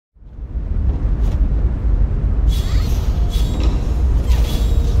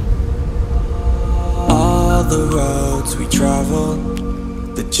roads we travel,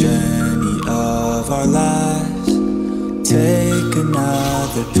 the journey of our lives. Take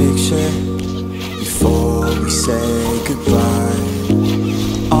another picture before we say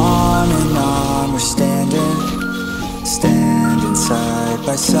goodbye. Arm in arm we're standing side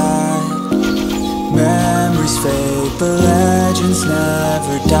by side. Memories fade, but legends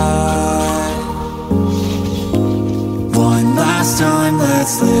never die. One last time,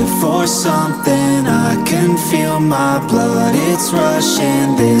 let's live for something. I can feel my blood, it's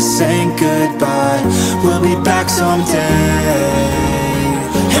rushing. This ain't goodbye, we'll be back someday.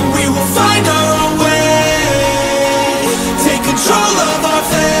 And we will find our own way, take control of our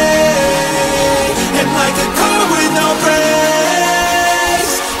fate. And like a car with no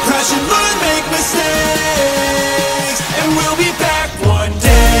brakes, crash and learn, make mistakes. And we'll be back one day.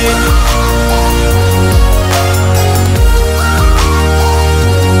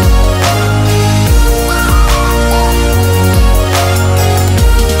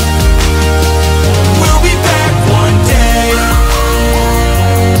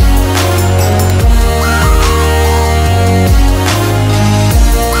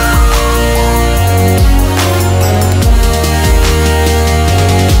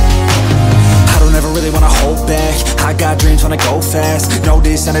 I got dreams, wanna go fast. Know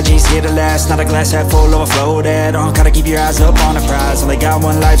this energy's here to last. Not a glass half full, overflow that. Gotta keep your eyes up on the prize. Only got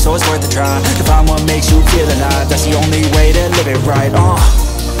one life, so it's worth a try. To find what makes you feel alive, that's the only way to live it right.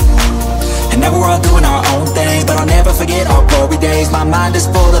 And now we're all doing our own thing, but I'll never forget our glory days. My mind is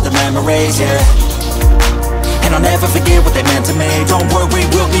full of the memories, yeah. And I'll never forget what they meant to me. Don't worry,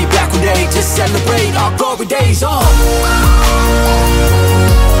 we'll be back one day to celebrate our glory days,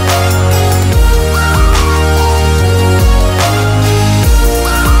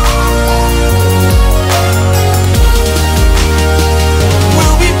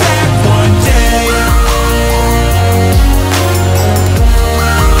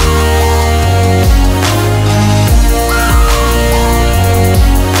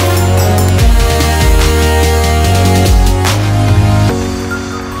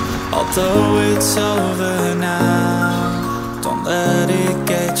 Although it's over now, don't let it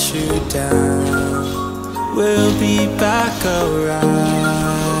get you down. We'll be back around.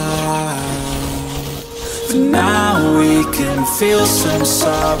 For now we can feel some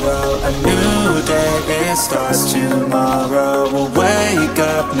sorrow. A new day, it starts tomorrow. We'll wake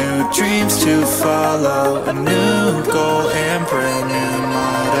up, new dreams to follow. A new goal and brand new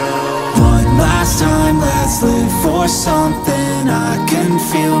motto. Last time, let's live for something. I can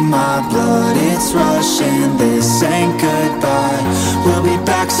feel my blood, it's rushing. This ain't goodbye, we'll be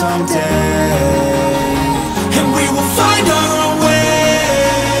back someday. And we will find our own